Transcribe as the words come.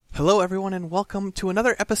Hello, everyone, and welcome to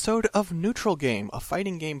another episode of Neutral Game, a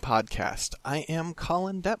fighting game podcast. I am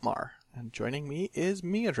Colin Detmar, and joining me is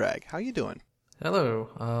Mia Drag. How you doing?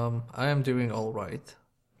 Hello. I am doing all right.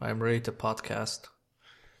 I'm ready to podcast.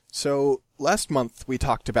 So, last month we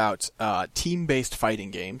talked about team-based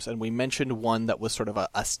fighting games, and we mentioned one that was sort of a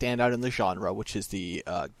standout in the genre, which is the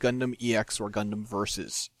Gundam EX or Gundam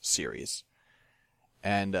Versus series.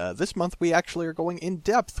 And this month we actually are going in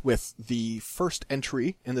depth with the first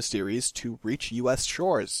entry in the series to reach U.S.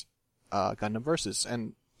 shores, Gundam Versus.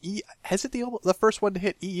 And has it the first one to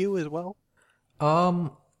hit EU as well?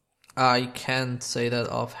 I can't say that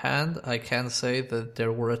offhand. I can say that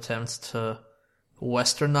there were attempts to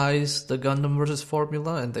westernize the Gundam Versus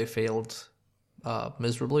formula, and they failed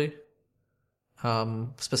miserably.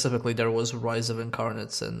 Specifically, there was Rise of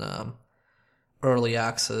Incarnates in early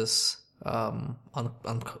access on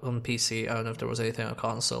PC. I don't know if there was anything on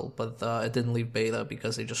console, but it didn't leave beta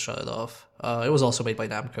because they just shut it off. It was also made by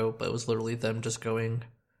Namco, but it was literally them just going,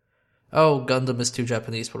 "Oh, Gundam is too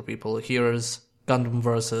Japanese for people. Here's Gundam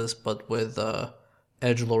Versus, but with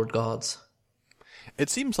edgelord gods."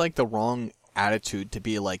 It seems like the wrong attitude to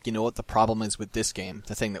be like, you know what the problem is with this game?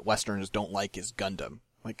 The thing that Westerners don't like is Gundam.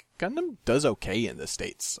 Like, Gundam does okay in the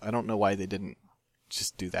States. I don't know why they didn't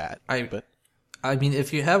just do that. I mean,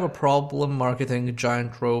 if you have a problem marketing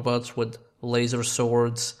giant robots with laser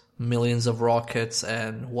swords, millions of rockets,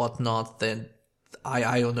 and whatnot, then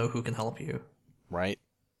I don't know who can help you. Right?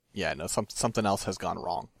 Yeah, no, something else has gone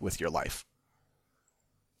wrong with your life.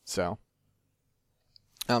 So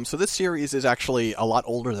this series is actually a lot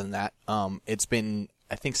older than that. It's been,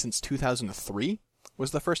 I think, since 2003 was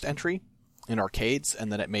the first entry in arcades,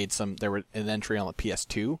 and then there was an entry on the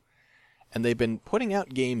PS2. And they've been putting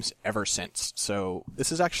out games ever since. So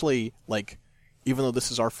this is actually, like, even though this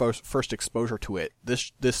is our first exposure to it,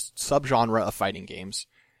 this subgenre of fighting games,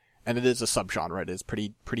 and it is a subgenre, it is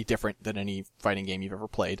pretty different than any fighting game you've ever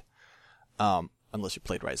played, unless you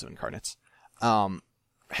played Rise of Incarnates,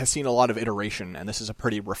 has seen a lot of iteration, and this is a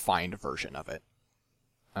pretty refined version of it.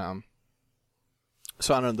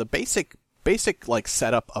 So I don't know, the basic like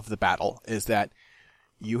setup of the battle is that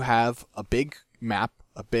you have a big map.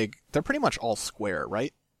 They're pretty much all square,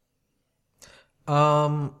 right?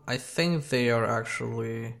 I think they are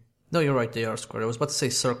actually... No, you're right, they are square. I was about to say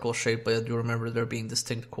circle shape, but I do remember there being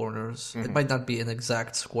distinct corners. Mm-hmm. It might not be an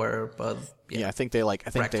exact square, but yeah, I think they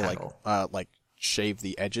shave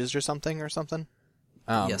the edges or something.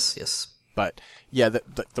 Yes. But yeah,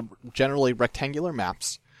 the generally rectangular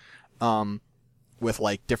maps, with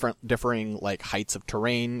like differing like heights of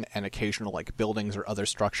terrain and occasional like buildings or other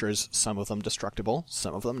structures, some of them destructible,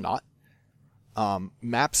 some of them not.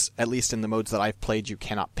 Maps, at least in the modes that I've played, you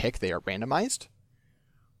cannot pick. They are randomized,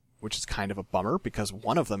 which is kind of a bummer because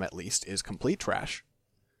one of them at least is complete trash.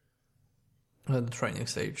 The training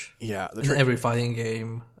stage. Yeah. In every fighting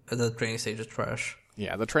game, the training stage is trash.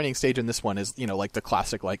 Yeah, the training stage in this one is, like the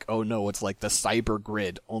classic, like, oh no, it's like the cyber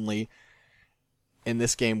grid, only in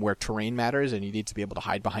this game where terrain matters and you need to be able to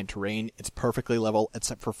hide behind terrain, it's perfectly level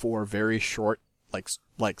except for 4 very short, like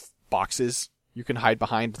boxes you can hide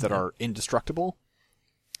behind that are indestructible.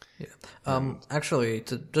 Yeah. Actually,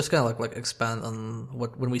 to just kind of like expand on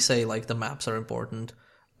when we say like the maps are important,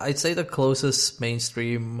 I'd say the closest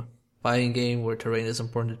mainstream fighting game where terrain is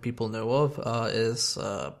important that people know of is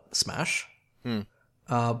Smash.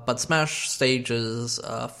 But Smash stages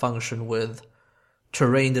function with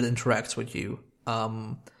terrain that interacts with you.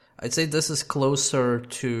 I'd say this is closer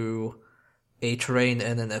to a terrain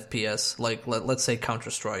in an FPS, like let's say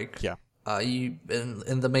Counter-Strike. Yeah.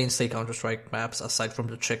 In the mainstay Counter-Strike maps, aside from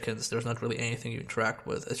the chickens, there's not really anything you interact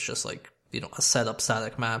with. It's just like, a set-up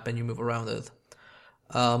static map and you move around it.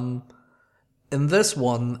 In this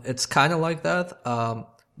one, it's kind of like that.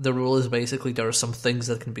 The rule is basically there are some things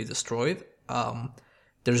that can be destroyed.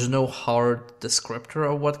 There's no hard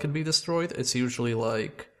descriptor of what can be destroyed. It's usually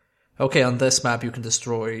like, okay, on this map you can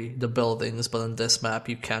destroy the buildings, but on this map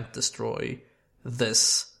you can't destroy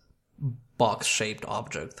this box-shaped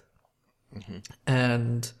object. Mm-hmm.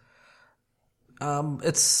 And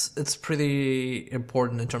it's pretty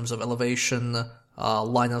important in terms of elevation,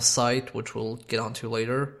 line of sight, which we'll get onto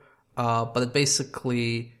later. But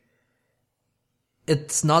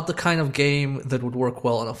it's not the kind of game that would work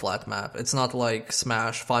well on a flat map. It's not like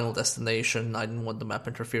Smash, Final Destination, I didn't want the map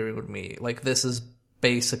interfering with me. Like, this is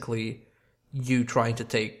basically you trying to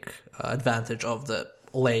take advantage of the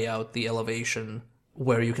layout, the elevation,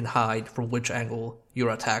 where you can hide, from which angle your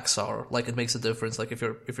attacks are. Like, it makes a difference. Like, if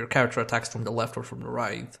your character attacks from the left or from the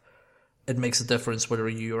right, it makes a difference whether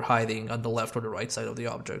you're hiding on the left or the right side of the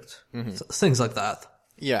object. Mm-hmm. So, things like that.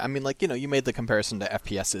 Yeah, I mean, like, you made the comparison to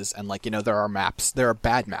FPSs, and, like, there are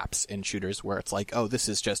bad maps in shooters where it's like, oh, this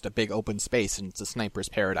is just a big open space and it's a sniper's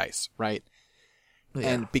paradise, right? Yeah.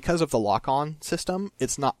 And because of the lock-on system,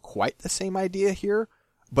 it's not quite the same idea here,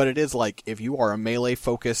 but it is like, if you are a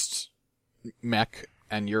melee-focused mech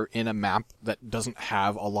and you're in a map that doesn't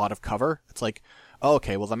have a lot of cover, it's like, oh,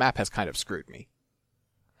 okay, well, the map has kind of screwed me.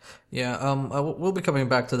 Yeah, we'll be coming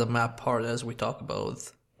back to the map part as we talk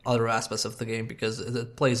about other aspects of the game because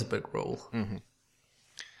it plays a big role. Mm-hmm.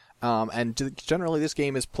 And generally, this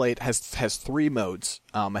game is played has 3 modes.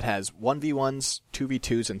 It has 1v1s,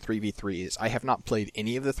 2v2s, and 3v3s. I have not played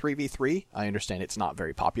any of the 3v3. I understand it's not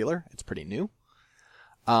very popular. It's pretty new.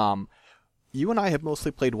 You and I have mostly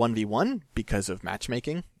played 1v1 because of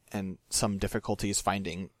matchmaking and some difficulties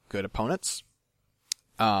finding good opponents.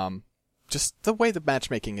 Just the way the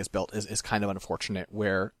matchmaking is built is kind of unfortunate,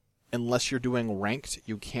 where unless you're doing ranked,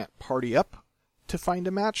 you can't party up to find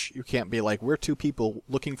a match. You can't be like, we're 2 people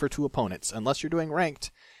looking for 2 opponents, unless you're doing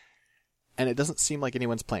ranked. And it doesn't seem like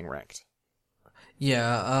anyone's playing ranked.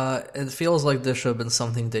 Yeah, it feels like this should have been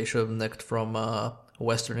something they should have nicked from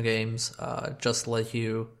Western games. Just let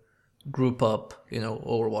you group up,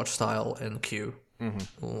 Overwatch style and queue.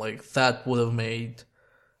 Mm-hmm. Like, that would have made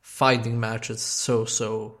finding matches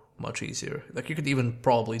so much easier. Like, you could even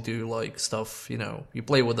probably do, like, stuff, you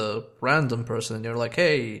play with a random person and you're like,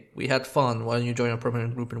 hey, we had fun, why don't you join a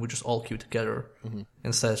permanent group and we just all queue together? Mm-hmm.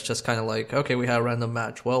 Instead, it's just kind of like, okay, we had a random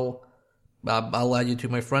match. Well, I'll add you to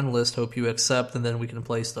my friend list, hope you accept, and then we can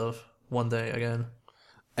play stuff one day again.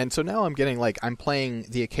 And so now I'm getting, like, I'm playing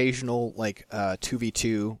the occasional, like,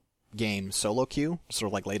 2v2 game solo queue, sort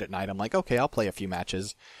of like late at night. I'm like, okay, I'll play a few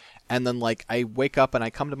matches. And then, like, I wake up and I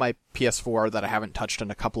come to my PS4 that I haven't touched in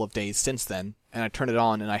a couple of days since then, and I turn it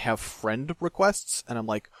on and I have friend requests, and I'm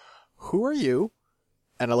like, who are you?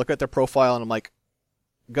 And I look at their profile and I'm like,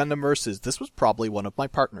 Gundam Versus, this was probably one of my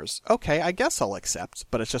partners. Okay, I guess I'll accept.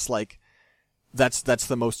 But it's just like, that's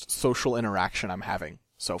the most social interaction I'm having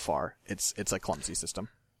so far. It's a clumsy system.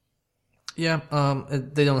 Yeah,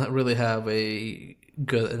 they don't really have a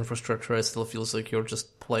good infrastructure. It still feels like you're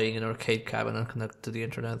just playing an arcade cabinet connected to the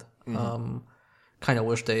internet. Mm-hmm. Kind of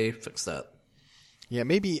wish they fixed that. Yeah,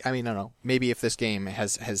 maybe, I don't know. Maybe if this game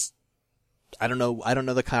has I don't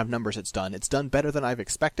know the kind of numbers it's done. It's done better than I've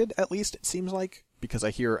expected, at least, it seems like, because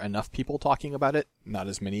I hear enough people talking about it. Not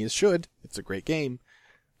as many as should. It's a great game.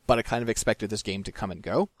 But I kind of expected this game to come and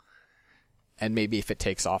go. And maybe if it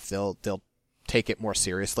takes off, they'll take it more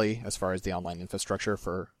seriously as far as the online infrastructure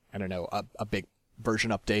for, I don't know, a big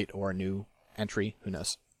version update or a new entry. Who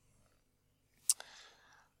knows?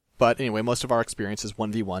 But anyway, most of our experience is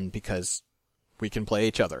 1v1 because we can play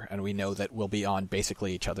each other, and we know that we'll be on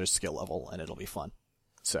basically each other's skill level, and it'll be fun.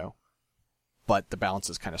 So, but the balance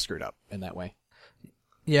is kind of screwed up in that way.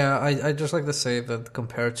 Yeah, I'd just like to say that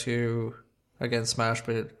compared to, again, Smash,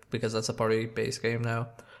 because that's a party-based game now,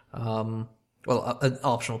 well, an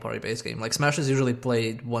optional party-based game. Like, Smash is usually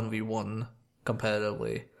played 1v1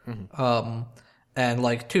 competitively. Mm-hmm. And,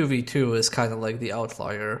 like, 2v2 is kind of like the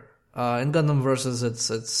outlier. In Gundam Versus,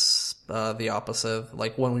 it's the opposite.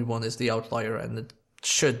 Like, 1v1 is the outlier, and it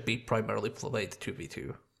should be primarily played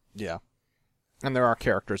 2v2. Yeah. And there are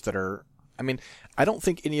characters that are... I don't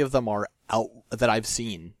think any of them are that I've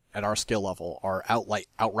seen at our skill level are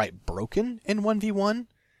outright broken in 1v1,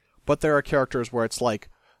 but there are characters where it's like,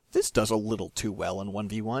 this does a little too well in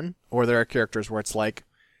 1v1, or there are characters where it's like,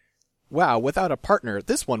 wow, without a partner,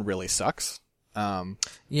 this one really sucks.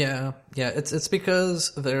 Yeah, it's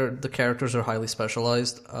because the characters are highly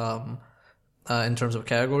specialized, in terms of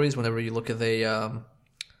categories. Whenever you look at the,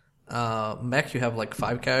 mech, you have like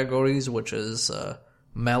 5 categories, which is,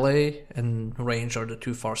 melee and range are the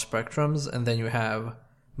 2 far spectrums, and then you have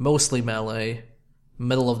mostly melee,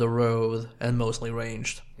 middle of the road, and mostly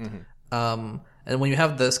ranged. Mm-hmm. And when you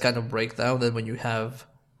have this kind of breakdown, then when you have,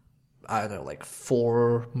 I don't know, like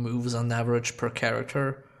 4 moves on average per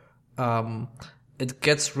character, it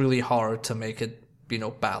gets really hard to make it,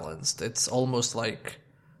 balanced. It's almost like,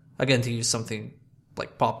 again, to use something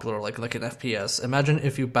like popular, like an FPS, imagine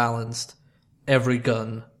if you balanced every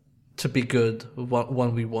gun to be good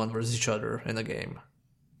 1v1 versus each other in a game.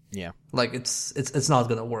 Yeah. Like, it's not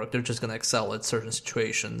gonna work. They're just gonna excel at certain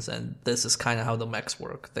situations, and this is kind of how the mechs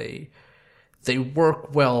work. They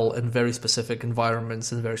work well in very specific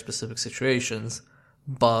environments and very specific situations,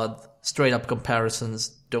 but straight up comparisons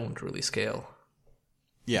don't really scale.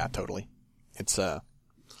 Yeah, totally. It's a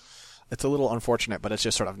little unfortunate, but it's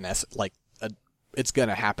just sort of it's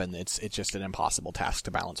gonna happen. It's just an impossible task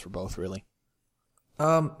to balance for both, really.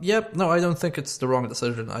 Yep, no, I don't think it's the wrong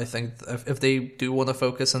decision. I think if they do want to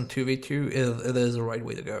focus on 2v2, it is the right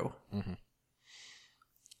way to go. Mm-hmm.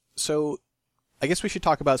 So, I guess we should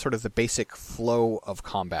talk about sort of the basic flow of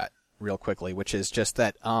combat real quickly, which is just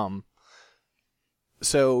that,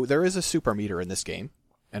 so there is a super meter in this game,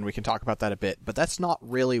 and we can talk about that a bit, but that's not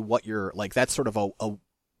really what you're, like, that's sort of a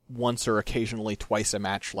once or occasionally twice a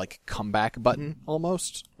match, like, comeback button,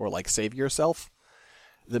 almost, or like, save yourself.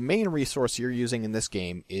 The main resource you're using in this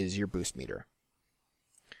game is your boost meter.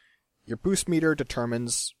 Your boost meter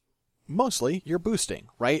determines mostly your boosting,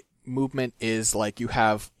 right? Movement is like you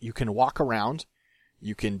can walk around,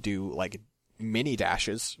 you can do like mini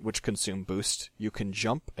dashes, which consume boost, you can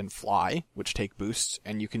jump and fly, which take boosts,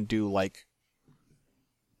 and you can do like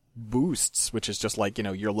boosts, which is just like,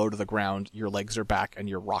 you're low to the ground, your legs are back, and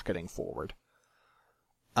you're rocketing forward.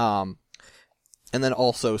 And then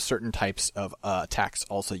also certain types of attacks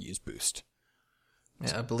also use boost.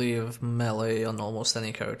 Yeah, I believe melee on almost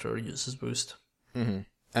any character uses boost. Mm-hmm.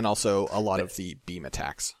 And also a lot of the beam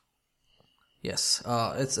attacks. Yes,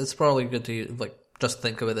 it's probably good to like just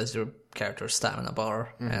think of it as your character's stamina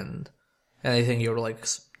bar, and anything you're like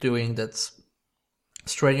doing that's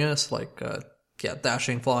strenuous, like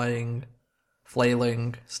dashing, flying,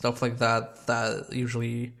 flailing, stuff like that. That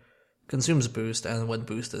usually consumes boost, and when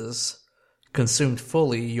boost is consumed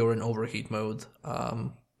fully, you're in overheat mode.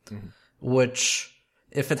 Which,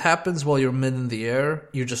 if it happens while you're mid in the air,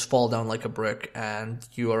 you just fall down like a brick, and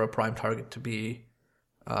you are a prime target to be,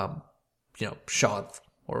 shot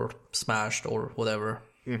or smashed or whatever.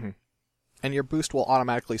 Mm-hmm. And your boost will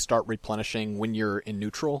automatically start replenishing when you're in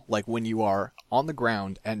neutral, like when you are on the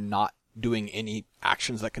ground and not doing any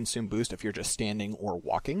actions that consume boost. If you're just standing or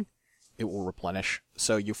walking, it will replenish.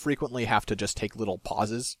 So you frequently have to just take little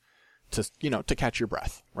pauses to catch your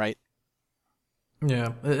breath, right?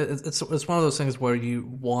 Yeah, it's one of those things where you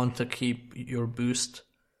want to keep your boost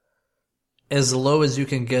as low as you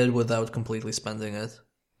can get without completely spending it.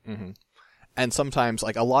 Mm-hmm. And sometimes,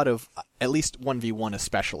 like a lot of, at least 1v1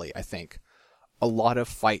 especially, I think, a lot of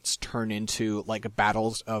fights turn into like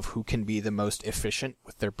battles of who can be the most efficient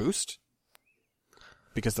with their boost.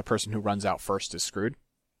 Because the person who runs out first is screwed.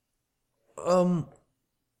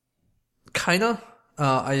 Kinda.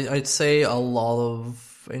 I'd say a lot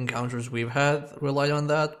of encounters we've had rely on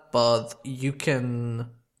that, but you can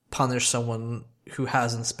punish someone who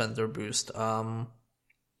hasn't spent their boost.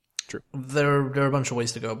 True. There are a bunch of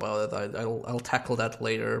ways to go about it. I'll tackle that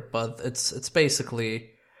later, but it's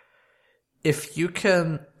basically if you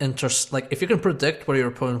can if you can predict where your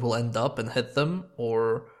opponent will end up and hit them,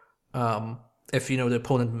 or if the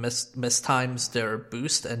opponent mistimes their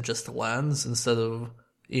boost and just lands instead of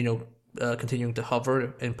continuing to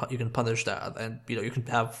hover, and you can punish that, and you can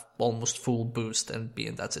have almost full boost and be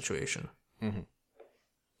in that situation. Mm-hmm.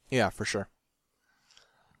 Yeah, for sure.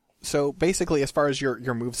 So basically, as far as your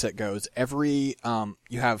moveset goes,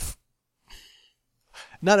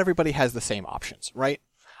 not everybody has the same options, right?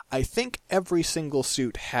 I think every single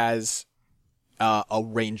suit has a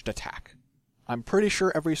ranged attack. I'm pretty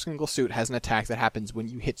sure every single suit has an attack that happens when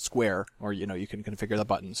you hit square, or you can configure the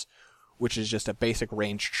buttons, which is just a basic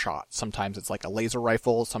ranged shot. Sometimes it's like a laser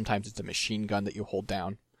rifle, sometimes it's a machine gun that you hold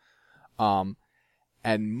down.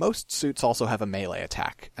 And most suits also have a melee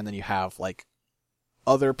attack, and then you have like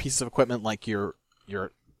other pieces of equipment like your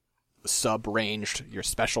sub-ranged, your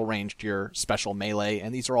special ranged, your special melee,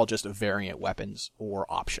 and these are all just variant weapons or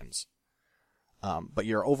options. But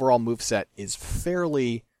your overall moveset is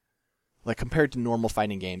fairly, like compared to normal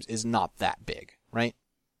fighting games, is not that big, right?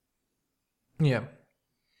 Yeah.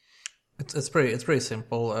 It's pretty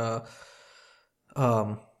simple.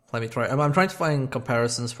 Let me try. I'm trying to find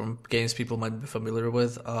comparisons from games people might be familiar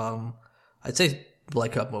with. I'd say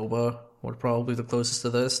like a MOBA would probably the closest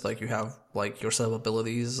to this. Like you have like your set of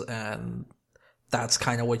abilities, and that's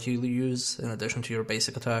kind of what you use in addition to your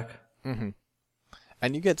basic attack. Mm-hmm.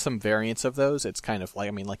 And you get some variants of those. It's kind of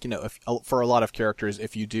like, if for a lot of characters,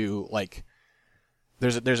 if you do like,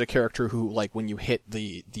 there's a character who like when you hit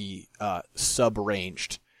the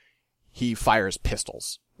sub-ranged, he fires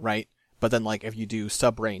pistols, right? But then like if you do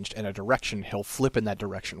sub-ranged in a direction, he'll flip in that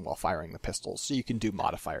direction while firing the pistols. So you can do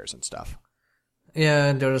modifiers and stuff. Yeah,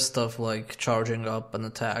 and there's stuff like charging up an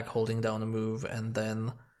attack, holding down a move, and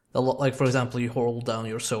then, like for example, you hold down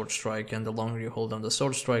your sword strike, and the longer you hold down the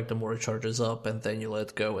sword strike, the more it charges up, and then you let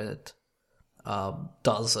it go, and it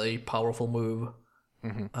does a powerful move.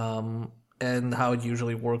 Mm-hmm. And how it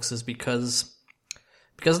usually works is because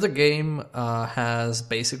the game has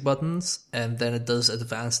basic buttons, and then it does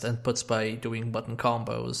advanced inputs by doing button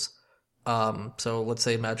combos. So let's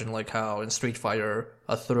say imagine like how in Street Fighter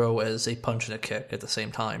a throw is a punch and a kick at the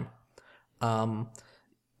same time.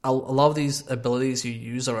 A lot of these abilities you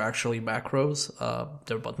use are actually macros,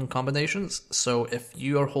 they're button combinations. So if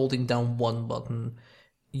you are holding down one button,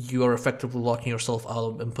 you are effectively locking yourself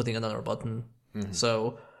out and putting another button. Mm-hmm.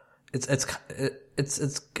 So it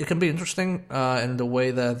can be interesting in the way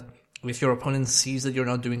that if your opponent sees that you're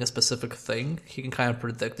not doing a specific thing, he can kind of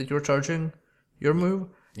predict that you're charging your move.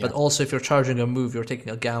 Yeah. But also if you're charging a move, you're taking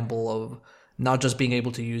a gamble of not just being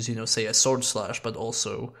able to use, say a sword slash, but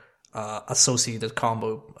also associated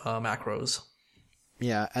combo macros.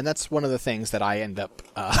 Yeah, and that's one of the things that I end up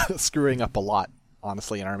screwing up a lot,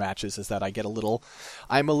 honestly, in our matches, is that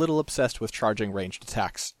I'm a little obsessed with charging ranged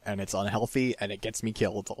attacks, and it's unhealthy, and it gets me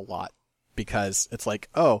killed a lot, because it's like,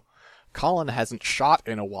 oh, Colin hasn't shot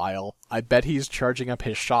in a while, I bet he's charging up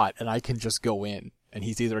his shot, and I can just go in, and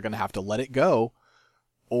he's either going to have to let it go,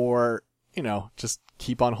 or, just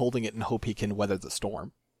keep on holding it and hope he can weather the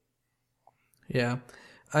storm. Yeah.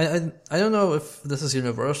 I don't know if this is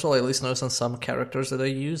universal. I at least noticed on some characters that I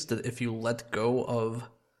use that if you let go of,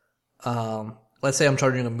 let's say I'm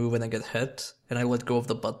charging a move and I get hit, and I let go of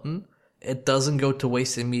the button, it doesn't go to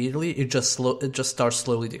waste immediately. It just starts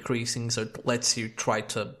slowly decreasing, so it lets you try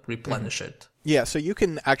to replenish it. Yeah, so you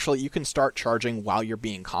can start charging while you're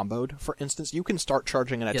being comboed. For instance, you can start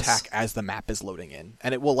charging an attack as the map is loading in,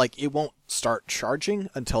 and it won't start charging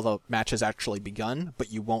until the match has actually begun,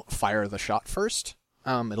 but you won't fire the shot first.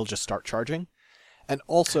 It'll just start charging. And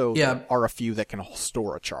also, there are a few that can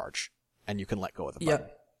store a charge, and you can let go of the button.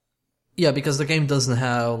 Yeah, because the game doesn't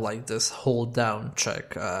have, this hold down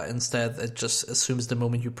check. Instead, it just assumes the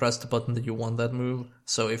moment you press the button that you want that move.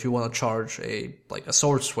 So if you want to charge a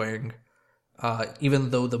sword swing, even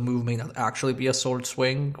though the move may not actually be a sword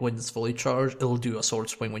swing when it's fully charged, it'll do a sword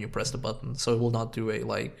swing when you press the button. So it will not do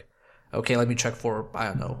okay, let me check for, I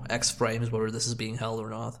don't know, X frames, whether this is being held or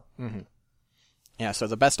not. Mm-hmm. Yeah, so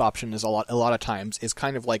the best option is a lot of times is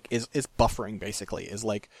kind of is buffering, basically, is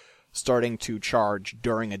starting to charge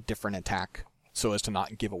during a different attack so as to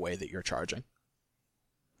not give away that you're charging.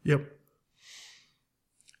 Yep.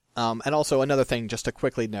 And also another thing, just to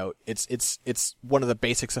quickly note, it's one of the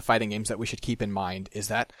basics of fighting games that we should keep in mind is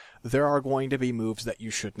that there are going to be moves that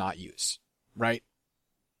you should not use, right?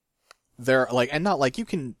 They're and not you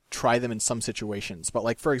can try them in some situations,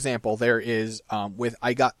 but for example, there is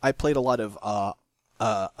I played a lot of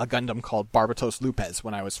a Gundam called Barbatos Lupez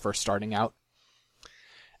when I was first starting out,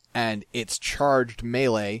 and its charged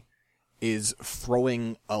melee is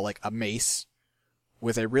throwing a mace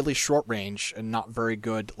with a really short range and not very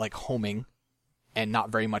good homing, and not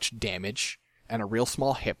very much damage, and a real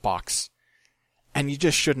small hitbox, and you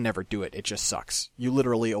just should never do it. It just sucks. You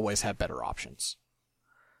literally always have better options.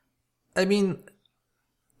 I mean,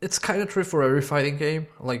 it's kind of true for every fighting game.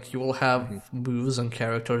 You will have moves and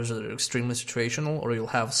characters that are extremely situational, or you'll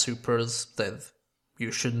have supers that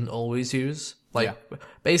you shouldn't always use.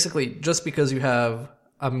 Basically, just because you have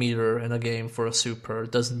a meter in a game for a super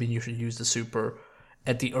doesn't mean you should use the super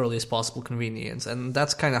at the earliest possible convenience. And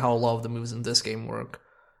that's kind of how a lot of the moves in this game work.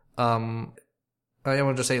 I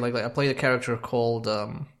want to say, I played a character called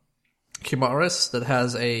Kimaris that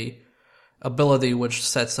has a ability which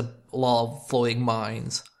sets a lot of floating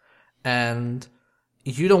mines. And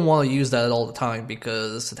you don't want to use that all the time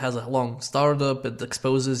because it has a long startup, it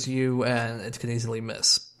exposes you, and it can easily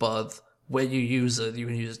miss. But when you use it, you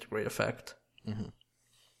can use it to great effect. Mm-hmm.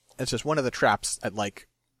 It's just one of the traps that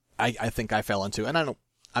I think I fell into, and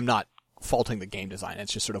I'm not faulting the game design.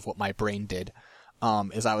 It's just sort of what my brain did.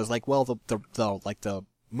 Is I was well, the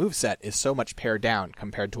moveset is so much pared down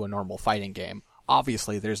compared to a normal fighting game.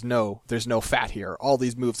 Obviously, there's no fat here. All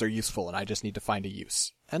these moves are useful, and I just need to find a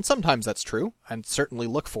use. And sometimes that's true, and certainly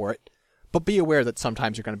look for it. But be aware that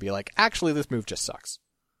sometimes you're going to be actually, this move just sucks,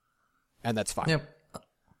 and that's fine. Yep.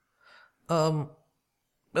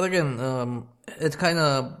 But again, it kind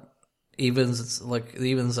of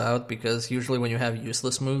evens out, because usually when you have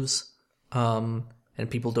useless moves, and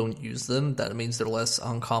people don't use them, that means they're less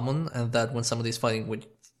uncommon, and that when somebody's fighting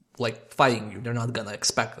you, they're not gonna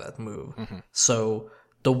expect that move. Mm-hmm. So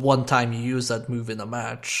the one time you use that move in a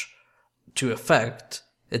match to effect,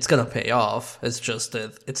 it's gonna pay off. It's just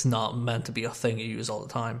that it's not meant to be a thing you use all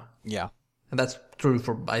the time. Yeah. And that's true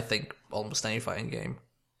for, I think, almost any fighting game.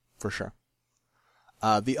 For sure.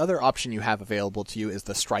 The other option you have available to you is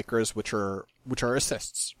the strikers, which are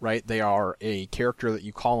assists, right? They are a character that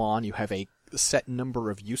you call on. You have a set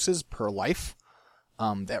number of uses per life,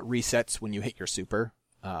 that resets when you hit your super.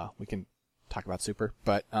 We can talk about super,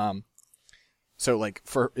 but, So like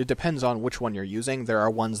it depends on which one you're using. There are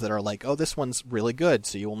ones that are like, oh, this one's really good,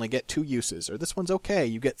 so you only get 2 uses, or this one's okay,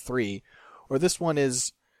 you get 3, or this one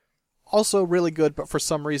is also really good, but for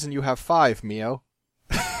some reason you have 5, Mio.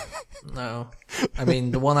 No. I mean,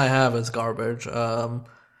 the one I have is garbage.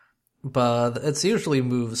 But it's usually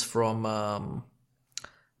moves from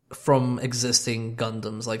existing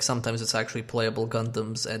Gundams. Like sometimes it's actually playable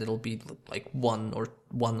Gundams, and it'll be like one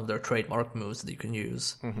of their trademark moves that you can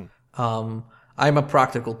use. Mm-hmm. I'm a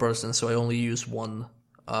practical person, so I only use one,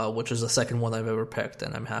 which is the second one I've ever picked,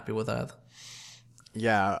 and I'm happy with that.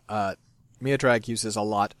 Yeah, Miodrag uses a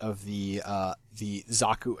lot of the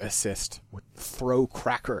Zaku assist with Throw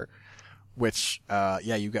Cracker, which,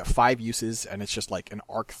 you get 5 uses, and it's just like an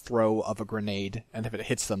arc throw of a grenade, and if it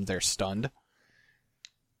hits them, they're stunned.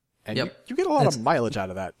 And you get a lot of mileage out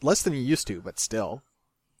of that. Less than you used to, but still.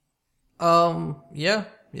 Yeah.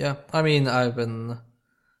 I mean,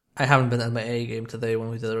 I haven't been at my A game today when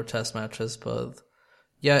we did our test matches, but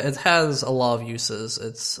yeah, it has a lot of uses.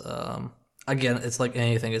 It's, again, it's like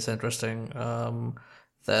anything, it's interesting. I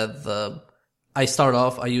start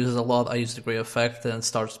off, I use it a lot, I use the Great Effect, then it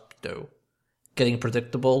starts, getting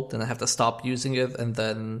predictable, then I have to stop using it, and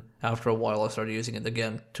then after a while I start using it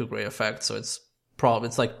again to great effect, so it's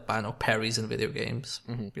like, I don't know, parries in video games.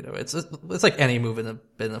 Mm-hmm. It's like any move in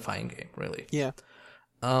a fighting game, really. Yeah.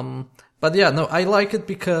 But yeah, no, I like it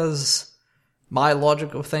because my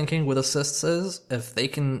logic of thinking with assists is, if they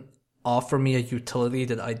can offer me a utility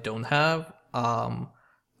that I don't have,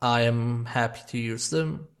 I am happy to use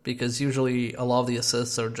them, because usually a lot of the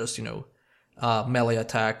assists are just, melee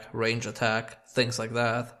attack, range attack, things like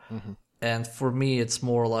that. Mm-hmm. And for me, it's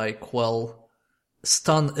more like, well,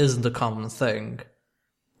 stun isn't a common thing.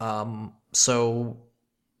 So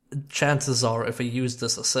chances are, if I use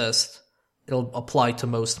this assist, it'll apply to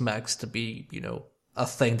most mechs to be, a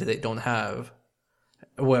thing that they don't have.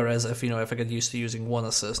 Whereas if I get used to using one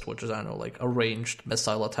assist, which is, I don't know, like a ranged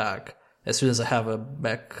missile attack, as soon as I have a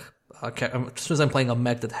mech, as soon as I'm playing a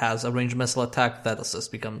mech that has a ranged missile attack, that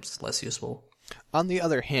assist becomes less useful. On the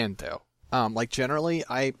other hand, though, generally,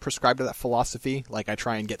 I prescribe to that philosophy. Like, I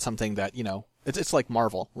try and get something that, it's like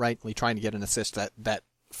Marvel, right? Like, trying to get an assist that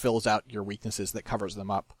fills out your weaknesses, that covers them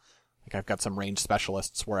up. Like, I've got some ranged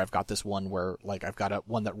specialists where I've got this one where, like, I've got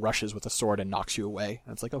one that rushes with a sword and knocks you away.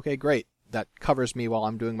 And it's like, okay, great. That covers me while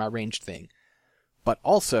I'm doing my ranged thing. But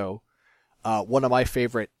also, one of my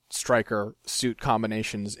favorite striker suit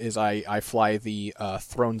combinations is I fly the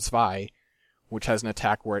Throne Zwei, which has an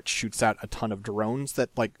attack where it shoots out a ton of drones that,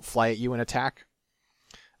 like, fly at you and attack.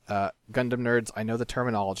 Gundam nerds, I know the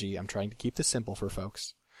terminology. I'm trying to keep this simple for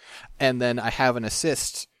folks. And then I have an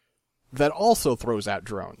assist that also throws out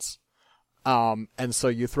drones. And so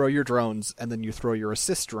you throw your drones, and then you throw your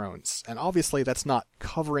assist drones. And obviously that's not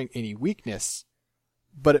covering any weakness,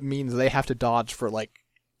 but it means they have to dodge for, like,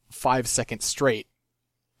 5 seconds straight.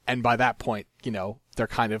 And by that point, they're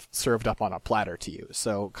kind of served up on a platter to you.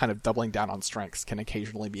 So kind of doubling down on strengths can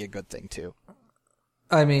occasionally be a good thing too.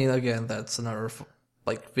 I mean, again, that's another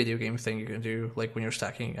video game thing you can do. Like when you're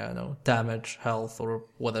stacking, I don't know, damage, health, or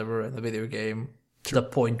whatever in the video game, to the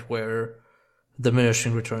point where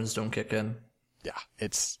diminishing returns don't kick in. Yeah,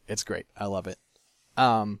 it's great. I love it.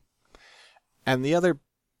 And the other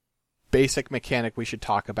basic mechanic we should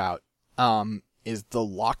talk about is the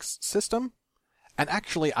locks system. And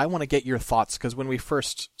actually, I want to get your thoughts, because when we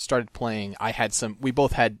first started playing, we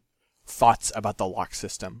both had thoughts about the lock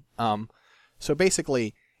system. So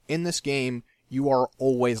basically, in this game, you are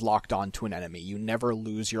always locked on to an enemy. You never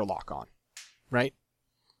lose your lock on, right?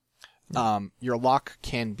 Your lock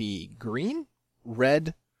can be green,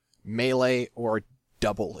 red, melee, or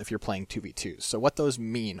double if you're playing 2v2. So what those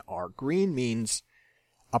mean are, green means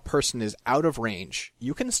a person is out of range.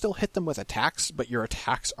 You can still hit them with attacks, but your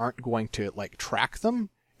attacks aren't going to, like, track them.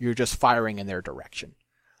 You're just firing in their direction.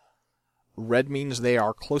 Red means they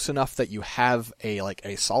are close enough that you have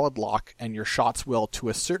a solid lock, and your shots will, to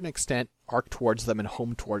a certain extent, arc towards them and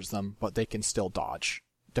home towards them, but they can still dodge,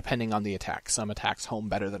 depending on the attack. Some attacks home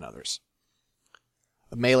better than others.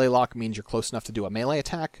 A melee lock means you're close enough to do a melee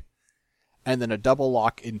attack, and then a double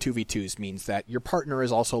lock in 2v2s means that your partner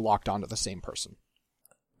is also locked onto the same person.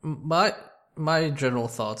 My general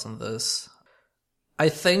thoughts on this, I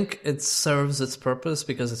think it serves its purpose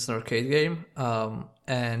because it's an arcade game,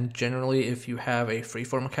 and generally if you have a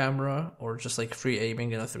freeform camera or just like free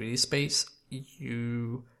aiming in a 3D space,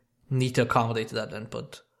 you need to accommodate that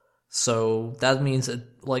input. So that means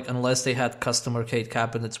unless they had custom arcade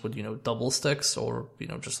cabinets with, double sticks or,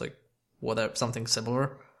 just like whatever, something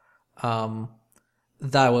similar,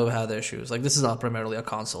 that would have had issues. Like, this is not primarily a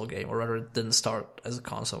console game, or rather, it didn't start as a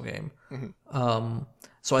console game.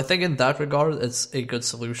 So I think in that regard, it's a good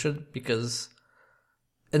solution, because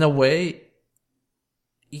in a way,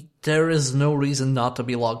 there is no reason not to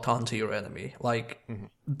be logged on to your enemy. Like,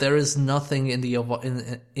 there is nothing in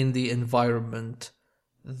the environment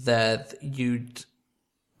that you'd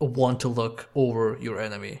want to look over your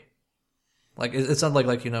enemy. Like, it's not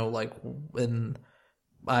like, you know, like in,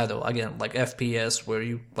 I don't know, again, like FPS, where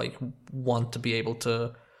you like want to be able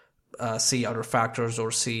to see other factors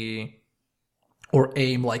or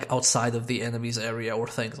aim like outside of the enemy's area or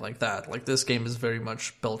things like that. Like, this game is very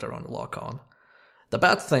much built around the lock-on. The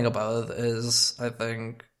bad thing about it is, I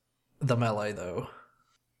think, the melee, though.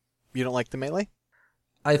 You don't like the melee?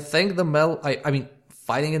 I think the melee... I mean,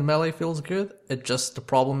 fighting in melee feels good. It just... The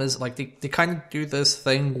problem is, like, they kind of do this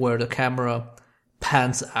thing where the camera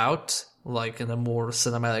pans out, like, in a more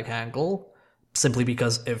cinematic angle, simply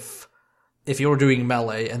because if you were doing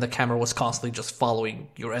melee and the camera was constantly just following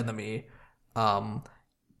your enemy,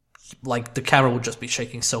 like, the camera would just be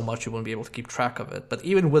shaking so much you wouldn't be able to keep track of it. But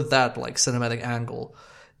even with that, like, cinematic angle,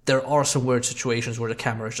 there are some weird situations where the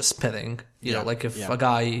camera is just spinning. You know, like if a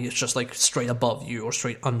guy is just, like, straight above you or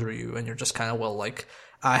straight under you, and you're just kind of, well, like,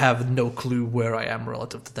 I have no clue where I am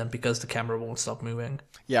relative to them because the camera won't stop moving.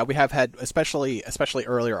 Yeah, we have had, especially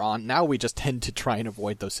earlier on, now we just tend to try and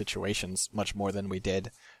avoid those situations much more than we did.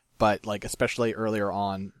 But, like, especially earlier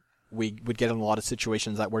on, we would get in a lot of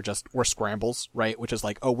situations that were scrambles, right? Which is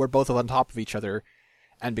like, oh, we're both on top of each other,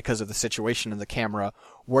 and because of the situation in the camera,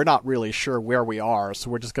 we're not really sure where we are, so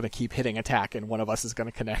we're just going to keep hitting attack, and one of us is going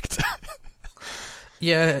to connect.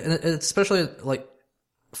 Yeah, and it's especially, like,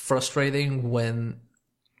 frustrating when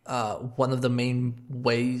one of the main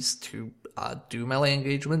ways to do melee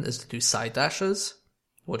engagement is to do side dashes,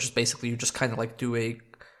 which is basically you just kind of, like, do a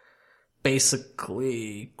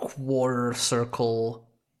basically quarter circle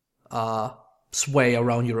sway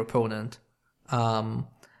around your opponent.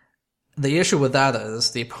 The issue with that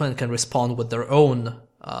is the opponent can respond with their own,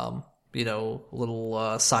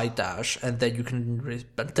 little side dash, and then you can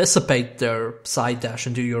anticipate their side dash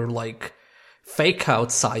and do your, like, fake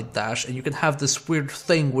out side dash, and you can have this weird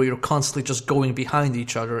thing where you're constantly just going behind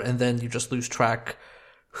each other, and then you just lose track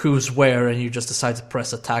who's where, and you just decide to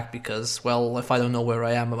press attack because, well, if I don't know where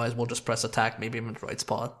I am, I might as well just press attack, maybe I'm in the right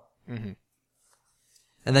spot. Mm-hmm.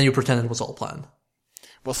 And then you pretend it was all planned.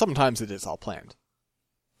 Well, sometimes it is all planned.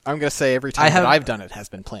 I'm going to say every time that I've done it has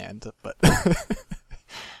been planned, but...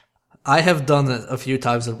 I have done it a few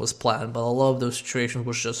times it was planned, but a lot of those situations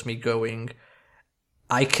was just me going,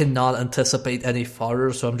 I cannot anticipate any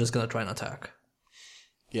farther, so I'm just going to try and attack.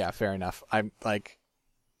 Yeah, fair enough. I'm like...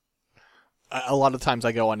 A lot of times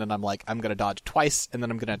I go in and I'm like, I'm going to dodge twice, and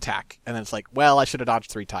then I'm going to attack. And then it's like, well, I should have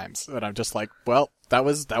dodged 3 times. And I'm just like, well, that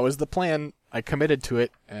was the plan. I committed to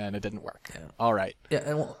it, and it didn't work. Yeah. All right.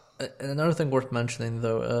 Yeah, and another thing worth mentioning,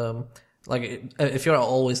 though, like, if you're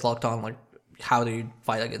always locked on, like, how do you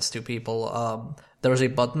fight against 2 people? There's a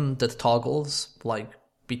button that toggles, like,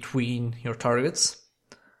 between your targets.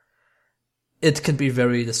 It can be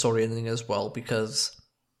very disorienting as well, because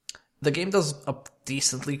the game does a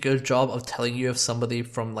decently good job of telling you if somebody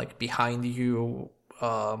from, like, behind you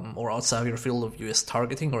or outside of your field of view is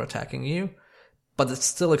targeting or attacking you. But it's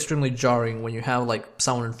still extremely jarring when you have, like,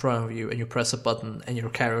 someone in front of you and you press a button and your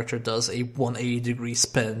character does a 180-degree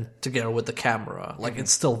spin together with the camera. Like,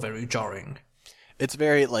 it's still very jarring. It's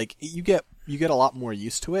very, like, you get a lot more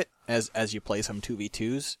used to it as you play some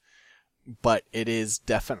 2v2s, but it is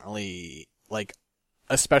definitely, like,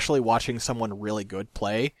 especially watching someone really good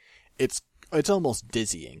play, it's almost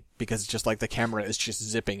dizzying because it's just like the camera is just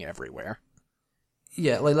zipping everywhere.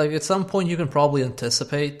 Yeah, like at some point you can probably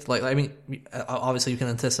anticipate, like, I mean, obviously you can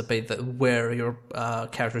anticipate that where your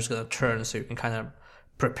character is going to turn, so you can kind of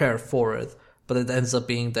prepare for it. But it ends up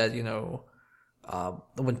being that, you know,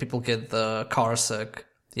 when people get the car sick,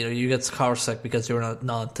 you know, you get car sick because you're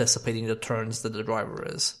not anticipating the turns that the driver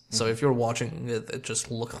is. Mm-hmm. So if you're watching it, it just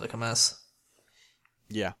looks like a mess.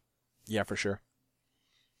 Yeah, for sure.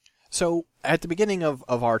 So at the beginning of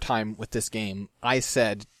our time with this game, I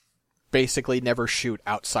said, basically never shoot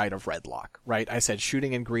outside of red lock, right? I said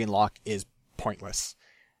shooting in green lock is pointless.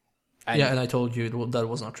 And I told you that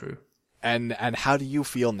was not true. And how do you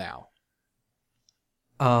feel now?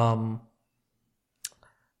 I'm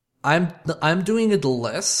doing it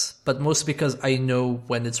less, but mostly because I know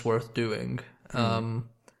when it's worth doing.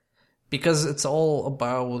 Because it's all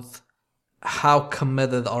about how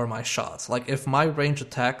committed are my shots. Like, if my range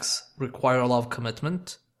attacks require a lot of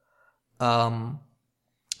commitment,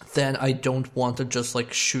 then I don't want to just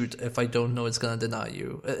like shoot if I don't know it's gonna deny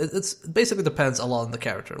you. It basically depends a lot on the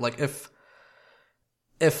character. Like if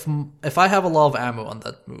I have a lot of ammo on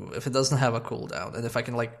that move, if it doesn't have a cooldown, and if I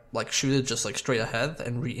can like shoot it just like straight ahead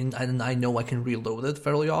and I know I can reload it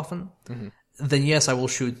fairly often, then yes, I will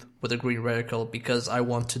shoot with a green reticle because I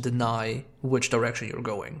want to deny which direction you're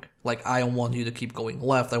going. Like, I don't want you to keep going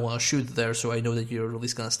left. I want to shoot there so I know that you're at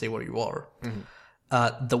least going to stay where you are.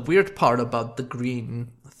 The weird part about the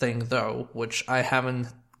green thing, though, which I haven't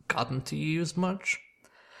gotten to use much,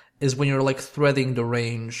 is when you're like threading the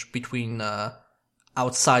range between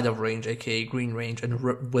outside of range, aka green range,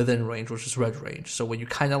 and within range, which is red range. So when you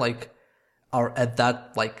kind of like are at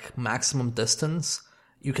that like maximum distance,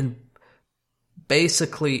 you can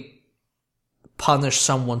basically punish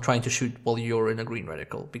someone trying to shoot while you're in a green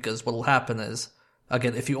reticle, because what will happen is,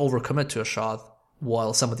 again, if you overcommit to a shot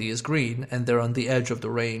while somebody is green and they're on the edge of the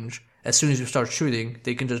range, as soon as you start shooting,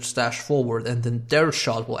 they can just dash forward and then their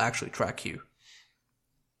shot will actually track you.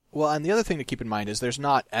 Well, and the other thing to keep in mind is there's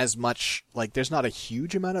not as much, like, there's not a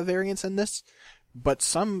huge amount of variance in this, but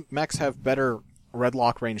some mechs have better red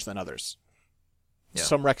lock range than others. Yeah.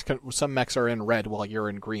 Some mechs are in red while you're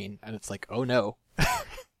in green, and it's like, oh no,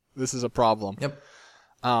 this is a problem. Yep.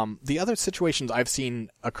 The other situations I've seen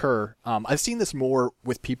occur, I've seen this more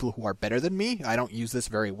with people who are better than me. I don't use this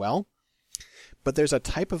very well. But there's a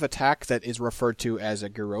type of attack that is referred to as a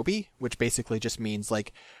Gurobi, which basically just means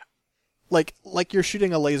like you're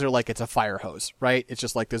shooting a laser like it's a fire hose, right? It's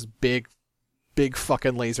just like this big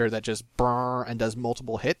fucking laser that just brrr and does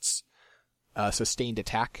multiple hits. Sustained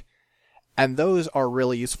attack. And those are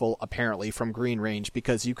really useful, apparently, from green range,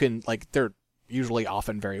 because you can, like, they're usually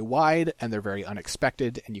often very wide, and they're very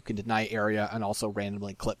unexpected, and you can deny area and also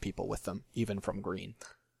randomly clip people with them, even from green.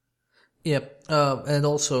 Yep. And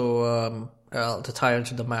also, to tie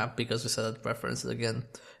into the map, because we said it, reference it again,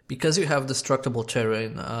 because you have destructible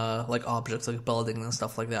terrain, like objects, like buildings and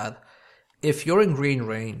stuff like that, if you're in green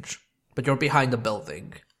range, but you're behind a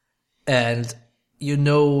building, and you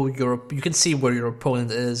know you can see where your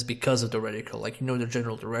opponent is because of the reticle, like you know the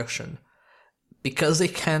general direction. Because they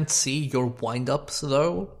can't see your wind-ups,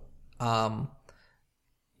 though,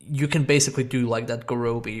 you can basically do like that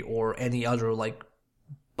Gurobi or any other like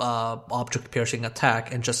object-piercing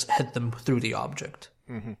attack and just hit them through the object.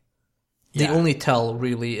 Mm-hmm. The only tell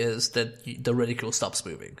really is that the reticle stops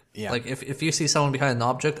moving. Yeah. Like if you see someone behind an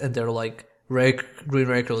object and they're like green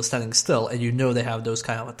reticle is standing still, and you know they have those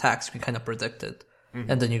kind of attacks, you can kind of predict it. Mm-hmm.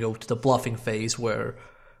 And then you go to the bluffing phase where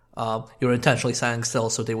you're intentionally standing still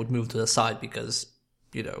so they would move to the side because,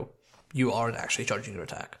 you know, you aren't actually charging your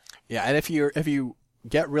attack. Yeah, and if you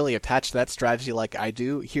get really attached to that strategy like I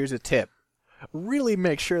do, here's a tip. Really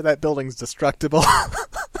make sure that building's destructible.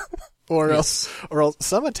 or else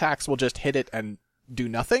some attacks will just hit it and do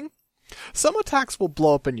nothing. Some attacks will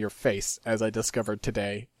blow up in your face, as I discovered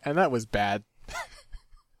today, and that was bad.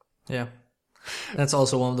 Yeah. That's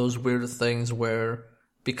also one of those weird things where,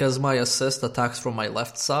 because my assist attacks from my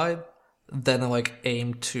left side, then I like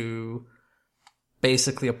aim to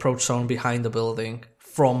basically approach someone behind the building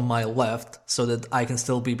from my left so that I can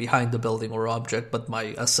still be behind the building or object, but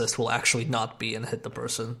my assist will actually not be and hit the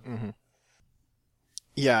person. Mm-hmm.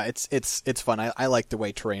 Yeah, it's fun. I like the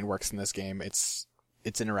way terrain works in this game. Its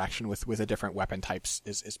interaction with the different weapon types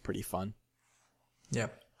is pretty fun. Yeah.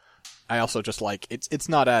 I also just like it's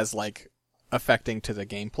not as like affecting to the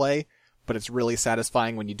gameplay, but it's really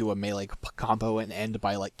satisfying when you do a melee combo and end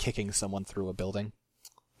by like kicking someone through a building.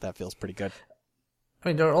 That feels pretty good. I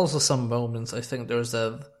mean, there are also some moments. I think there's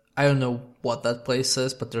that. I don't know what that place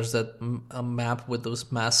is, but there's that a map with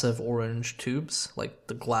those massive orange tubes, like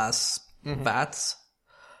the glass vats.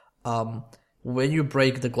 When you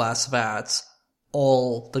break the glass vats,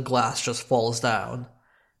 all the glass just falls down,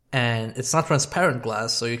 and it's not transparent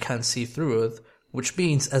glass, so you can't see through it. Which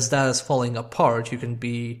means, as that is falling apart, you can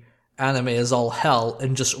be anime as all hell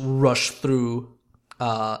and just rush through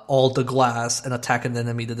all the glass and attack an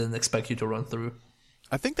enemy that didn't expect you to run through.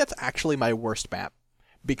 I think that's actually my worst map,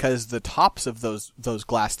 because the tops of those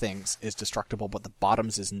glass things is destructible, but the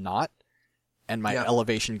bottoms is not, and my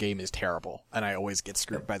elevation game is terrible, and I always get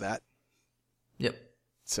screwed by that. Yep.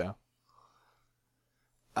 So.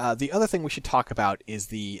 The other thing we should talk about is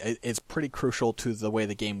it's pretty crucial to the way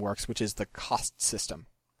the game works, which is the cost system.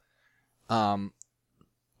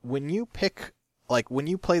 When you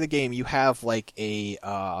play the game, you have like a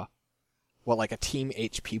team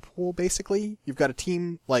HP pool, basically. You've got a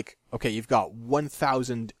team, you've got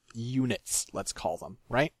 1,000 units, let's call them,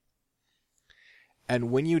 right? And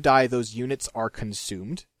when you die, those units are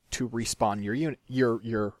consumed to respawn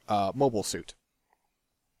your mobile suit.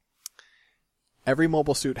 every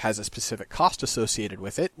mobile suit has a specific cost associated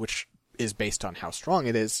with it, which is based on how strong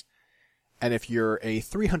it is. And if you're a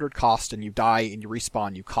 300 cost and you die and you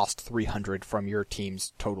respawn, you cost 300 from your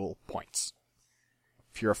team's total points.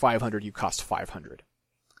 If you're a 500, you cost 500.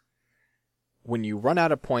 When you run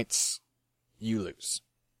out of points, you lose.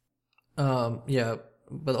 Yeah,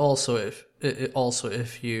 but also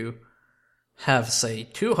if you have, say,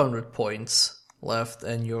 200 points left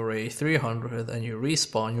and you're a 300 and you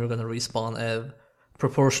respawn, you're going to respawn at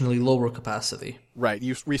proportionally lower capacity. Right,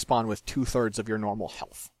 you respawn with 2/3 of your normal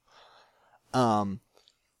health. And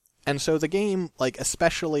so the game, like,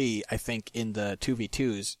 especially, I think, in the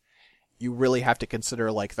 2v2s, you really have to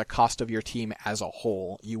consider, like, the cost of your team as a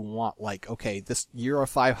whole. You want, like, okay, you're a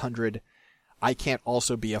 500, I can't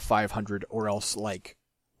also be a 500, or else, like,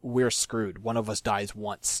 we're screwed. One of us dies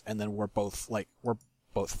once, and then we're both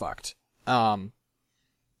fucked. And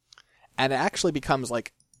it actually becomes,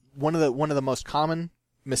 like, one of the most common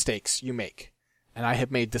mistakes you make, and I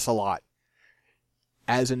have made this a lot,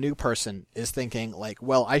 as a new person, is thinking, like,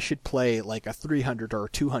 well, I should play, like, a 300 or a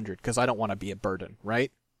 200 because I don't want to be a burden,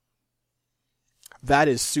 right? That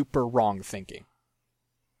is super wrong thinking.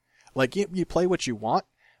 Like, you play what you want,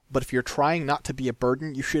 but if you're trying not to be a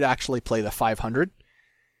burden, you should actually play the 500,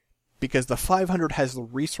 because the 500 has the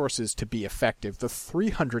resources to be effective. The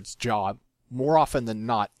 300's job, more often than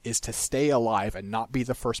not, is to stay alive and not be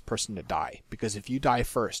the first person to die, because if you die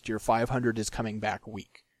first, your 500 is coming back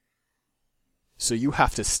weak. So you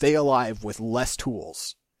have to stay alive with less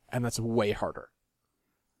tools, and that's way harder.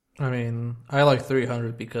 I mean, I like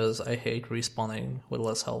 300 because I hate respawning with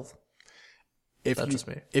less health. Just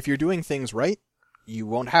me. If you're doing things right, you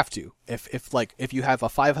won't have to. If you have a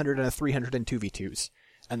 500 and a 300 in 2v2s,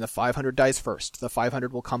 and the 500 dies first, the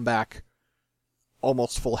 500 will come back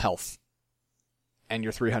almost full health, and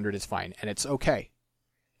your 300 is fine, and it's okay.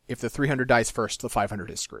 If the 300 dies first, the 500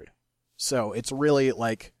 is screwed. So it's really,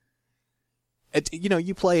 like,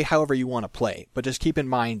 you play however you want to play, but just keep in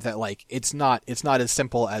mind that, like, it's not as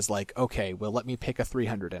simple as, like, okay, well, let me pick a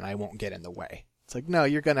 300 and I won't get in the way. It's like, no,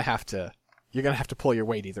 you're gonna have to pull your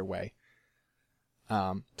weight either way.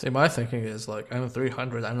 See, my thinking is, like, I'm a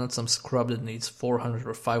 300, I'm not some scrub that needs 400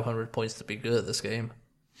 or 500 points to be good at this game.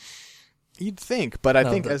 You'd think, but I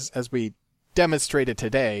think as we demonstrated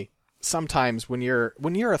today, sometimes when you're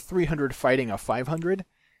a 300 fighting a 500,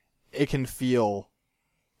 it can feel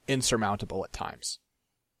insurmountable at times.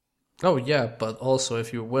 Oh yeah, but also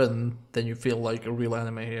if you win, then you feel like a real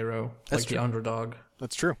anime hero, That's like true. The underdog.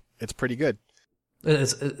 That's true. It's pretty good.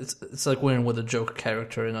 It's like winning with a joke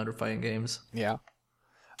character in other fighting games. Yeah.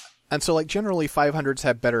 And so, like, generally 500s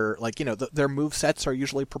have better, like, their move sets are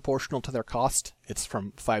usually proportional to their cost. It's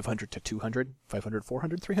from 500 to 200, 500,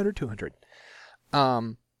 400, 300, 200.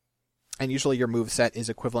 And usually your move set is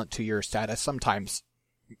equivalent to your status. Sometimes,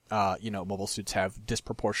 mobile suits have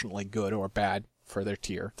disproportionately good or bad for their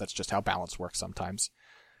tier. That's just how balance works sometimes.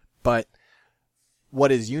 But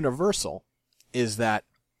what is universal is that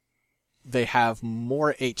they have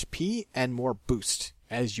more HP and more boost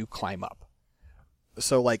as you climb up.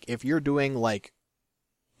 So, like, if you're doing, like,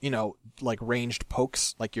 like ranged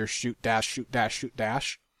pokes, like your shoot dash, shoot dash, shoot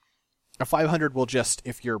dash, a 500 will just,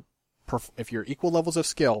 if you're equal levels of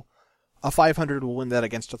skill, a 500 will win that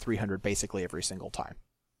against a 300 basically every single time.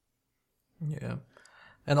 Yeah.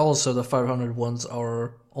 And also the 500 ones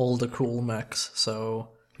are all the cool mechs, so,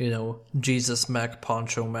 Jesus mech,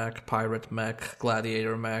 Poncho mech, Pirate mech,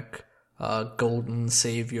 Gladiator mech, Golden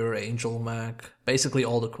Savior, Angel mech. Basically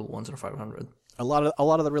all the cool ones are 500. A lot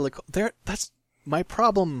of the really cool, that's my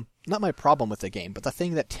problem, not my problem with the game, but the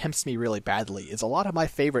thing that tempts me really badly is a lot of my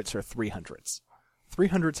favorites are 300s.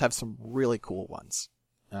 300s have some really cool ones.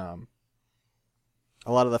 A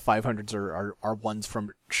lot of the 500s are ones from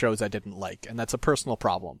shows I didn't like, and that's a personal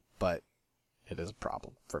problem, but it is a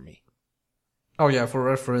problem for me. Oh yeah, for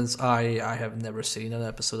reference, I have never seen an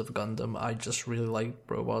episode of Gundam. I just really like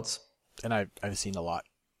robots. And I've seen a lot,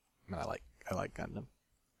 and I like Gundam.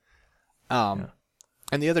 Yeah.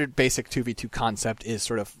 And the other basic 2v2 concept is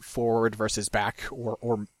sort of forward versus back,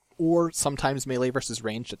 or sometimes melee versus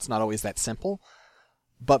ranged. It's not always that simple.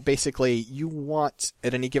 But basically, you want,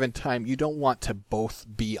 at any given time, you don't want to both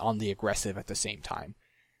be on the aggressive at the same time.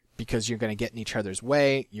 Because you're going to get in each other's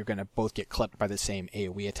way, you're going to both get clipped by the same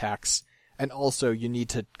AoE attacks, and also you need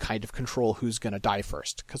to kind of control who's going to die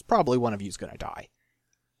first, because probably one of you is going to die.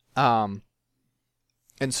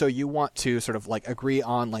 And so you want to sort of, like, agree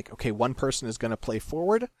on, like, okay, one person is going to play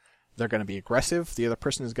forward, they're going to be aggressive, the other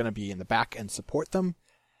person is going to be in the back and support them,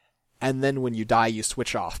 and then when you die, you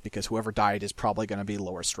switch off, because whoever died is probably going to be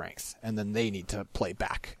lower strength, and then they need to play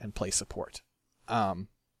back and play support. And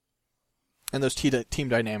And those team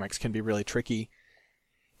dynamics can be really tricky.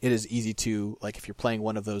 It is easy to, like, if you're playing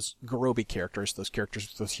one of those Gorobi characters, those characters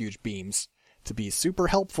with those huge beams, to be super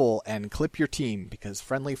helpful and clip your team because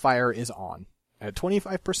friendly fire is on. At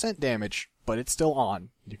 25% damage, but it's still on.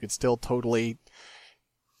 You could still totally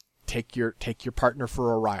take your partner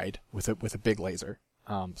for a ride with a big laser.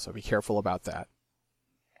 So be careful about that.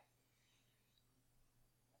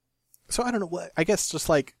 So I don't know, I guess just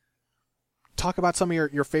like talk about some of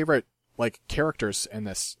your favorite like characters in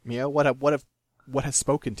this. Mia, what has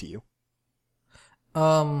spoken to you?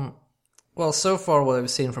 Well, so far what I've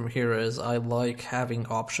seen from here is I like having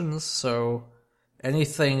options, so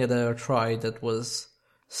anything that I tried that was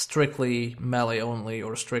strictly melee only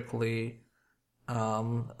or strictly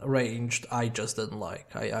ranged, I just didn't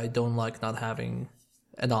like. I don't like not having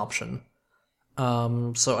an option.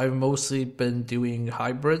 So I've mostly been doing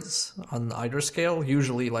hybrids on either scale,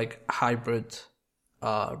 usually like hybrid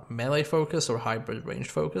melee focus or hybrid range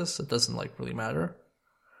focus. It doesn't like really matter.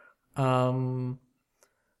 And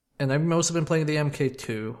I've mostly been playing the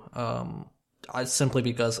MK2, simply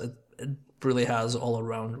because it really has all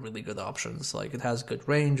around really good options. Like, it has good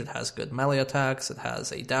range, it has good melee attacks, it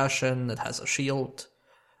has a dash-in, it has a shield.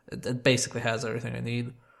 It basically has everything I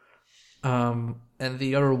need. And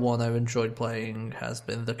the other one I've enjoyed playing has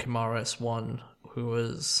been the Chimaris one, who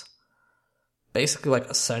is basically like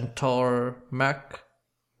a centaur mech,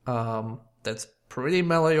 that's pretty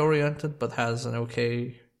melee oriented, but has an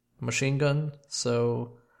okay machine gun.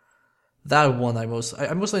 So that one I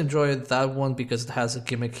mostly enjoyed that one because it has a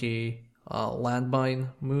gimmicky landmine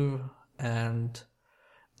move, and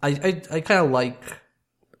I kind of like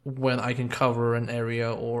when I can cover an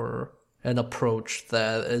area or an approach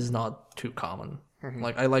that is not too common. Mm-hmm.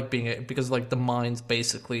 Like, I like because like the mines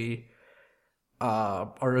basically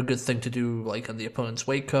are a good thing to do like on the opponent's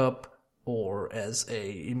wake up or as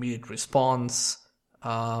a immediate response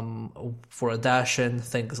for a dash-in,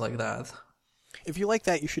 things like that. If you like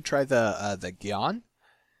that, you should try the Gyan,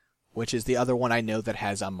 which is the other one I know that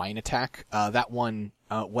has a mine attack. That one,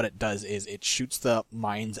 what it does is it shoots the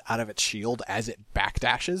mines out of its shield as it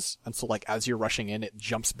backdashes, and so like as you're rushing in, it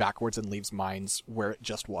jumps backwards and leaves mines where it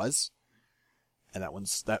just was. And that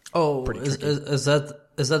one's pretty tricky. Is that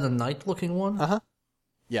a knight looking one?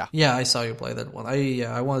 Yeah. Yeah, I saw you play that one.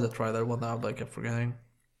 I wanted to try that one now, but I kept forgetting.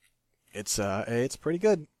 It's pretty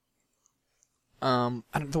good.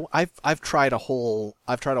 I've tried a whole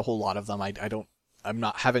lot of them. I'm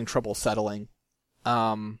not having trouble settling.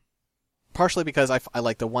 Partially because I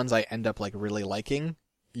like the ones I end up like really liking,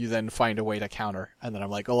 you then find a way to counter, and then I'm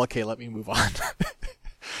like, oh, okay, let me move on.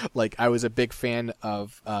 Like, I was a big fan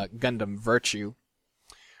of Gundam Virtue,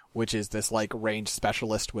 which is this like range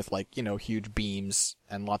specialist with like, you know, huge beams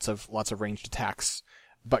and lots of ranged attacks,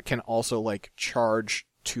 but can also like charge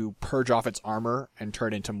to purge off its armor and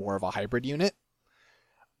turn into more of a hybrid unit.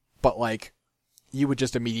 But like, you would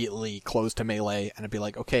just immediately close to melee and it'd be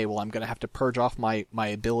like, okay, well, I'm gonna have to purge off my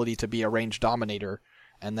ability to be a ranged dominator,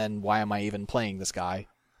 and then why am I even playing this guy?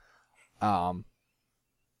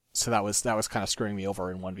 So that was kind of screwing me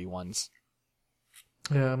over in 1v1s.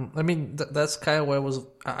 Yeah, I mean, that's kind of why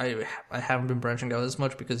I haven't been branching out as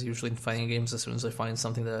much, because usually in fighting games, as soon as I find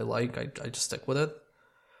something that I like, I just stick with it.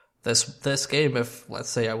 This game, if, let's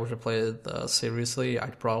say, I were to play it seriously,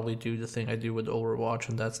 I'd probably do the thing I do with Overwatch,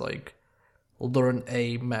 and that's like, learn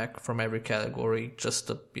a mech from every category just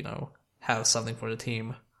to, you know, have something for the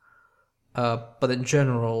team. But in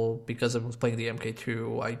general, because I was playing the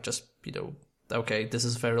MK2, I just, you know, okay, this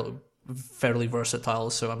is fairly versatile,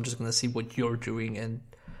 so I'm just gonna see what you're doing and,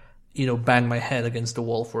 you know, bang my head against the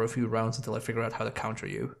wall for a few rounds until I figure out how to counter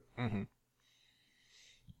you. Mm-hmm.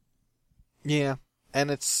 Yeah,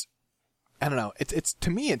 and I don't know, it's to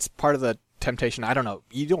me, it's part of the temptation. I don't know,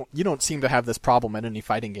 you don't seem to have this problem in any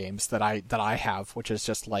fighting games that I have, which is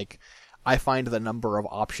just like, I find the number of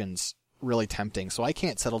options really tempting, so I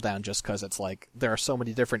can't settle down just because it's like, there are so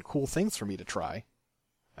many different cool things for me to try.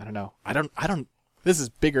 I don't know. I don't. This is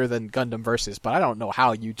bigger than Gundam Versus, but I don't know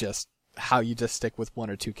how you just stick with one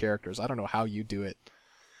or two characters. I don't know how you do it.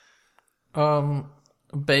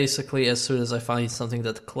 Basically, as soon as I find something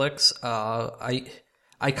that clicks,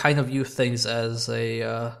 I kind of view things as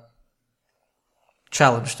a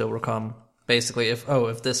challenge to overcome. Basically, if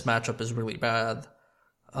this matchup is really bad,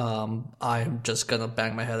 I'm just gonna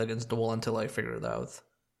bang my head against the wall until I figure it out.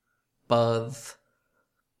 But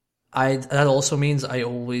that also means I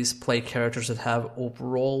always play characters that have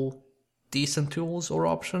overall decent tools or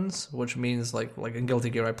options, which means like in Guilty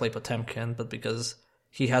Gear I play Potemkin, but because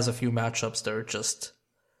he has a few matchups that are just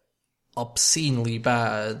obscenely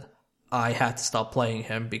bad, I had to stop playing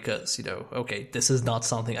him because, okay, this is not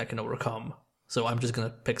something I can overcome. So I'm just going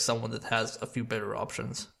to pick someone that has a few better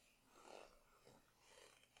options.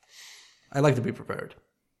 I like to be prepared.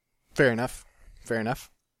 Fair enough. Fair enough.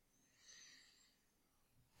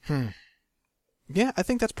 Yeah, I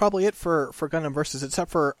think that's probably it for Gundam Versus,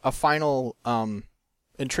 except for a final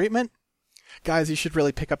treatment. Guys, you should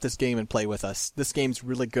really pick up this game and play with us. This game's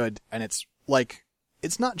really good, and it's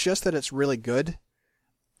not just that it's really good.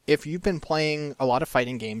 If you've been playing a lot of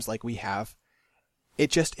fighting games like we have,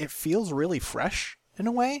 it feels really fresh in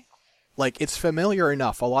a way. Like, it's familiar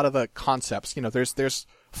enough. A lot of the concepts, there's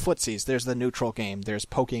footsies, there's the neutral game, there's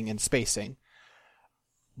poking and spacing.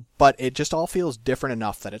 But it just all feels different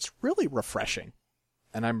enough that it's really refreshing.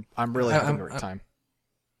 And I'm really having a great time.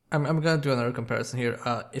 I'm gonna do another comparison here.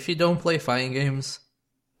 If you don't play fighting games,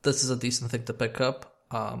 this is a decent thing to pick up.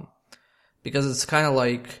 Because it's kind of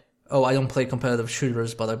like, oh, I don't play competitive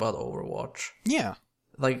shooters, but I bought Overwatch. Yeah.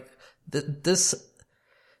 Like, this,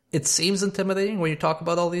 it seems intimidating when you talk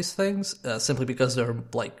about all these things, simply because there are,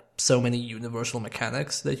 so many universal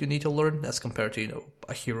mechanics that you need to learn as compared to,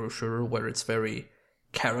 a hero shooter where it's very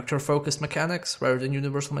character-focused mechanics rather than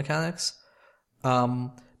universal mechanics.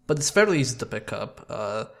 But it's fairly easy to pick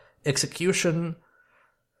up. Execution,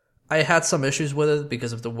 I had some issues with it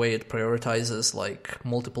because of the way it prioritizes,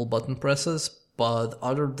 multiple button presses, but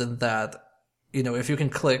other than that, if you can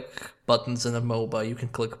click buttons in a MOBA, you can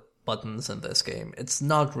click buttons in this game. It's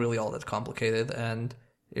not really all that complicated, and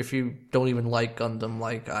if you don't even like Gundam,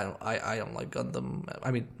 I don't like Gundam.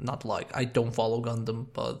 I mean, I don't follow Gundam,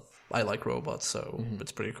 but I like robots, so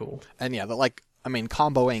it's pretty cool. And yeah,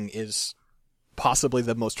 comboing is possibly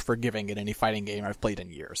the most forgiving in any fighting game I've played in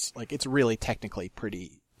years. It's really technically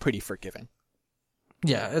pretty forgiving.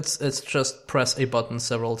 Yeah, it's just press a button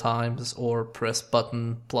several times or press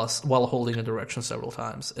button plus while holding a direction several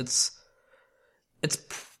times. It's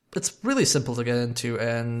really simple to get into,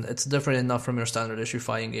 and it's different enough from your standard issue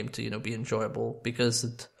fighting game to be enjoyable because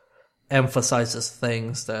it emphasizes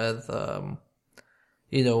things that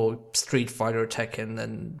Street Fighter, Tekken,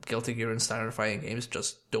 and Guilty Gear and standard fighting games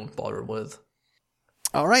just don't bother with.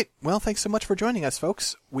 All right. Well, thanks so much for joining us,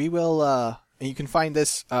 folks. We will. You can find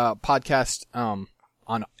this podcast on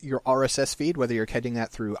your RSS feed, whether you're getting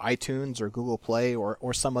that through iTunes or Google Play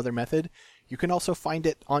or some other method. You can also find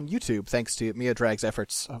it on YouTube, thanks to Mia Drag's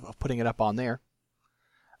efforts of putting it up on there.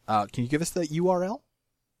 Can you give us the URL?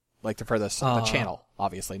 For the channel,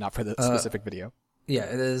 obviously, not for the specific video. Yeah,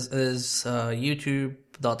 it is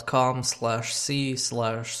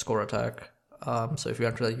youtube.com/c/scoreattack. So if you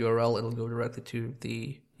enter that URL, it'll go directly to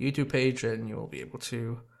the YouTube page, and you will be able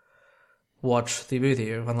to watch the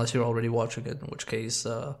video, unless you're already watching it, in which case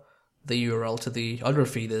the URL to the other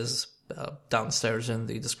feed is downstairs in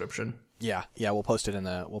the description. Yeah, we'll post it in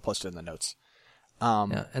the notes.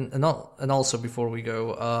 Yeah, and also before we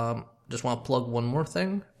go, just want to plug one more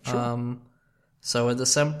thing. Sure. So in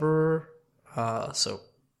December, so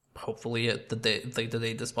hopefully the day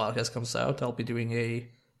this podcast comes out, I'll be doing a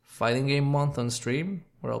fighting game month on stream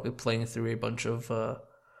where I'll be playing through a bunch of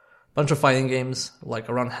fighting games,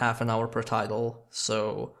 around half an hour per title.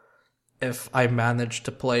 So if I manage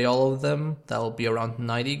to play all of them, that'll be around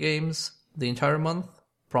 90 games the entire month.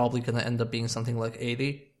 Probably gonna end up being something like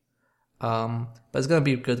 80. But it's gonna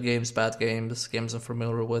be good games, bad games, games I'm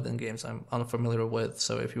familiar with, and games I'm unfamiliar with.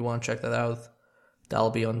 So if you want to check that out, that'll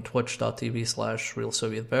be on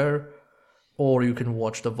twitch.tv/RealSovietBear, or you can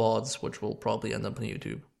watch the VODs, which will probably end up on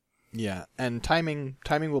YouTube. Yeah, and timing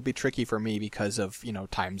will be tricky for me because of,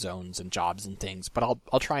 time zones and jobs and things, but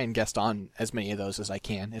I'll try and guest on as many of those as I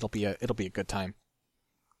can. It'll be a good time.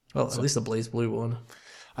 Well, at least the Blaze Blue one.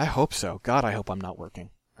 I hope so. God, I hope I'm not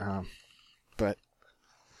working. But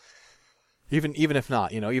even if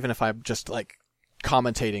not, even if I'm just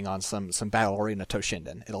commentating on some Battle Arena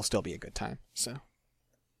Toshinden, it'll still be a good time. So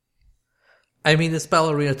I mean, it's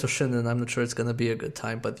Battle Arena Toshinden. I'm not sure it's going to be a good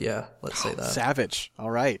time, but yeah, let's say that. Savage.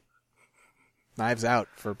 All right. Knives out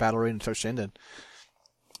for Battle Arena Toshinden.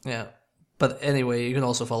 Yeah. But anyway, you can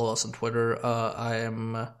also follow us on Twitter. I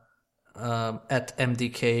am at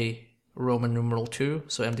MDK Roman numeral 2,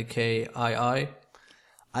 so MDKII.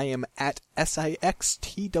 I am at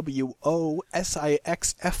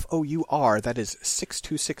SIXTWOSIXFOUR. That is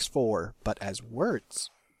 6264, but as words.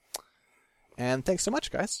 And thanks so much,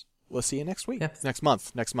 guys. We'll see you next week. Yep. Next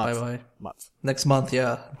month. Bye-bye. Next month,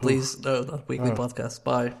 yeah. Please, not weekly podcast.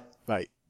 Bye. Bye.